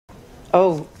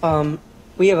Oh,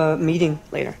 we have a meeting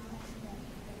later.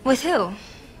 With who?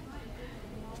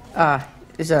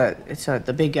 It's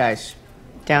the big guys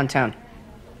downtown.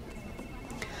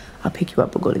 I'll pick you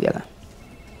up. We'll go together.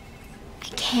 I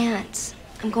can't.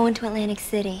 I'm going to Atlantic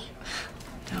City.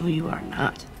 No, you are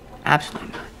not.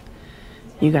 Absolutely not.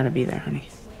 You gotta be there, honey.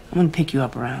 I'm gonna pick you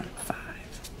up around 5.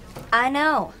 I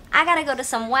know. I gotta go to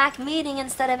some whack meeting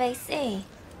instead of AC.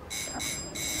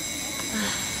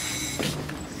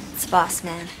 It's boss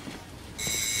man.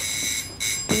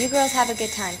 You girls have a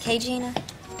good time. Okay, Gina?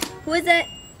 Who is it?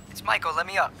 It's Michael. Let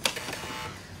me up.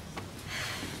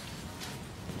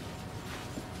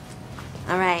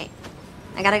 All right.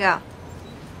 I gotta go.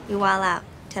 You wild out.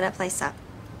 Tear that place up.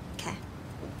 Okay.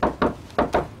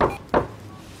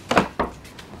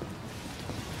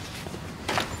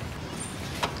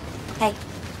 Hey.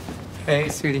 Hey,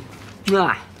 sweetie.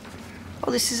 Ah.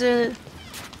 Oh, this is a...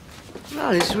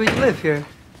 No, this is where you live here.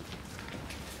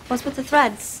 What's with the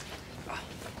threads?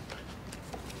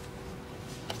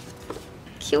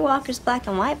 Q Walker's black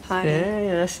and white party.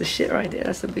 Yeah, that's the shit right there.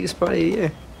 That's the biggest party of the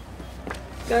year.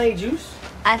 Got any juice?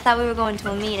 I thought we were going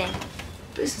to a meeting.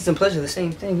 Business and pleasure, the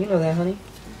same thing. You know that, honey.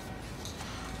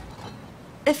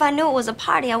 If I knew it was a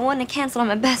party, I wouldn't have canceled on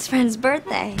my best friend's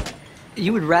birthday.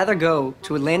 You would rather go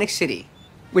to Atlantic City,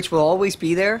 which will always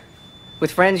be there,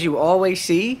 with friends you always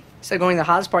see, instead of going to the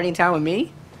hottest party in town with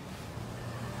me?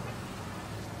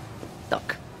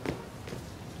 Look.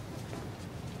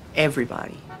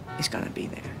 Everybody is gonna be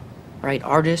there, right?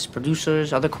 Artists,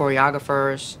 producers, other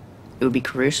choreographers. It would be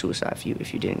career suicide for you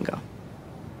if you didn't go.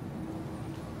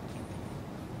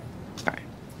 All right,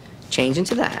 change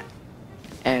into that,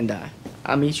 and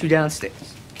I'll meet you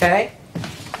downstairs, okay?